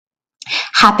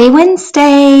Happy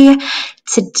Wednesday!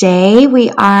 Today we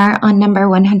are on number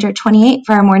 128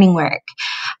 for our morning work.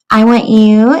 I want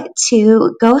you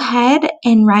to go ahead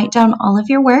and write down all of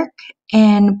your work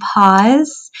and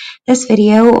pause this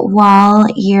video while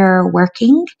you're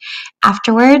working.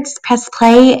 Afterwards, press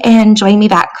play and join me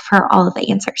back for all of the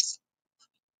answers.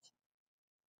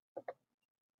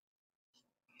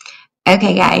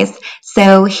 Okay, guys,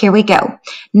 so here we go.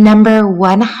 Number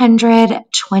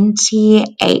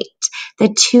 128.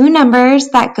 The two numbers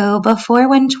that go before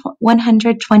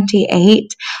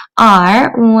 128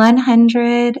 are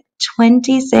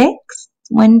 126,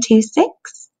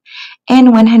 126,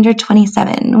 and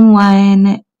 127,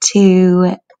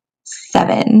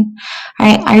 127. All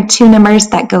right, our two numbers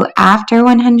that go after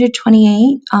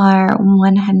 128 are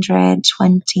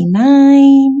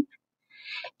 129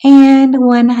 and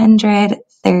 130.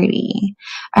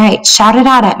 All right, shout it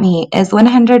out at me. Is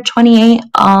 128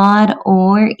 odd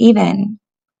or even?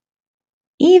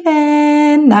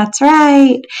 Even, that's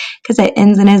right, because it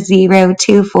ends in a 0,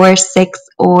 2, 4, 6,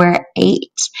 or 8.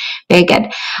 Very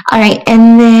good. All right,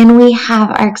 and then we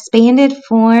have our expanded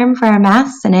form for our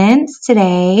math sentence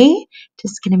today.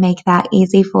 Just going to make that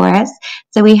easy for us.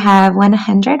 So we have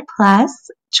 100 plus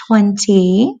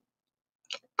 20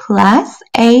 plus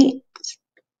 8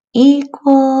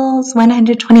 equals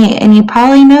 128. And you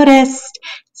probably noticed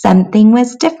something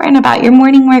was different about your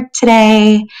morning work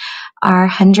today. Our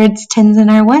hundreds, tens, and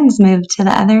our ones moved to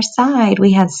the other side.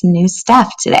 We had some new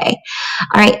stuff today.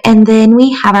 All right, and then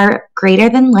we have our greater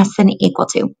than, less than, equal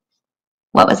to.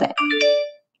 What was it?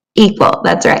 Equal,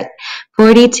 that's right.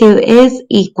 42 is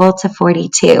equal to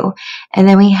 42. And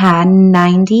then we had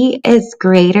 90 is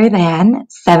greater than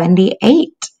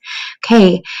 78.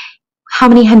 Okay, how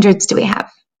many hundreds do we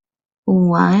have?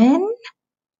 1.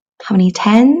 How many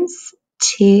tens?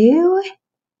 2.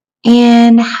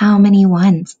 And how many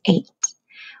ones? 8.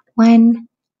 1,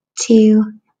 2,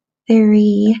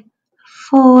 3,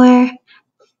 4,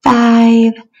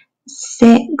 5,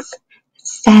 6,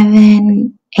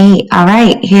 7, 8. All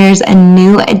right, here's a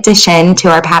new addition to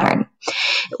our pattern,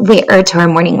 to our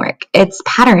morning work. It's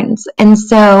patterns. And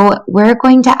so we're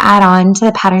going to add on to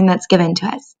the pattern that's given to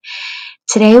us.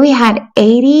 Today we had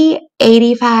 80,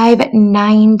 85,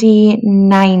 90,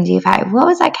 95. What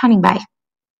was that counting by?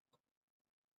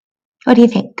 What do you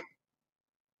think?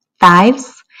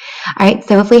 Fives? All right,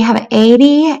 so if we have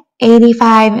 80,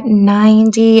 85,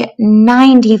 90,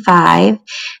 95, if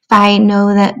I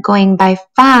know that going by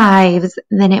fives,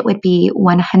 then it would be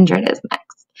 100 is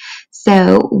next.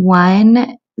 So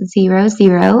 100 is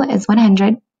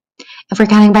 100. If we're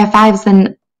counting by fives,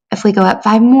 then if we go up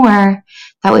 5 more,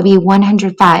 that would be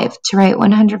 105. To write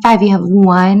 105, you have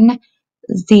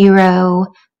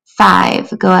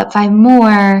 105. Go up 5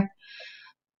 more,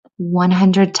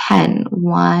 110.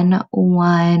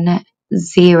 110.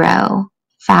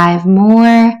 5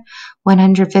 more,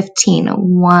 115.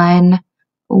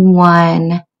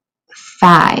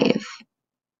 115.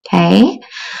 Okay.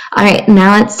 All right.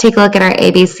 Now let's take a look at our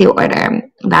ABC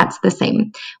order. That's the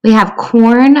same. We have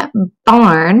corn,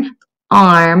 barn,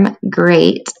 arm,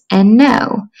 great, and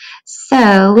no.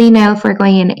 So we know if we're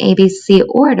going in ABC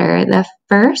order, the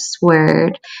first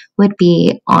word would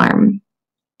be arm.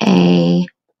 A-R-M.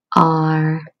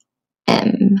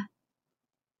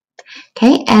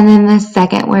 Okay, and then the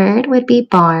second word would be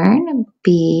barn.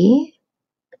 B-A-R-N.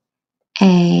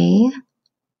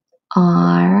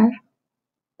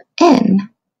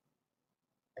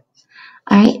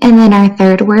 All right, and then our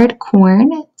third word,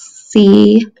 corn.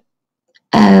 C-O-R-N.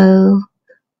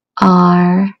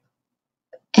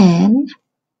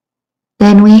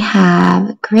 Then we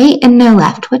have great and no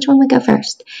left. Which one would go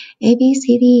first? A, B,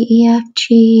 C, D, E, F,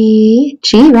 G.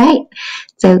 G, right.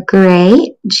 So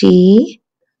great, G,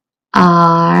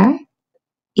 R,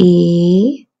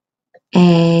 E,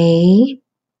 A,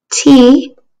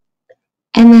 T.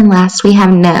 And then last we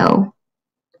have no.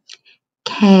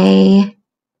 K,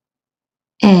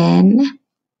 N,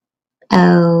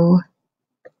 O,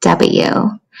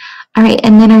 W. All right,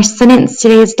 and then our sentence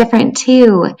today is different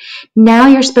too. Now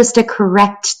you're supposed to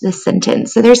correct the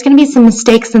sentence. So there's going to be some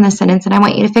mistakes in the sentence, and I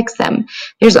want you to fix them.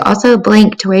 There's also a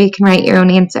blank to where you can write your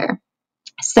own answer.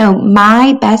 So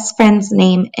my best friend's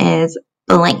name is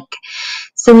blank.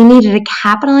 So we needed to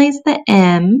capitalize the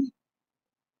M.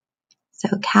 So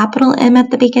capital M at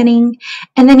the beginning,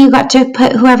 and then you got to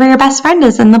put whoever your best friend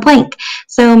is in the blank.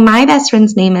 So my best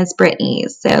friend's name is Brittany.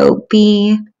 So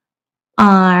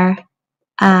B-R-I-T-T-A-N-I.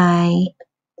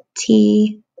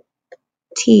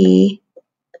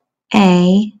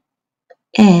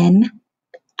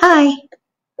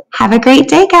 Have a great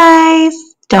day, guys.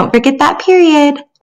 Don't forget that period.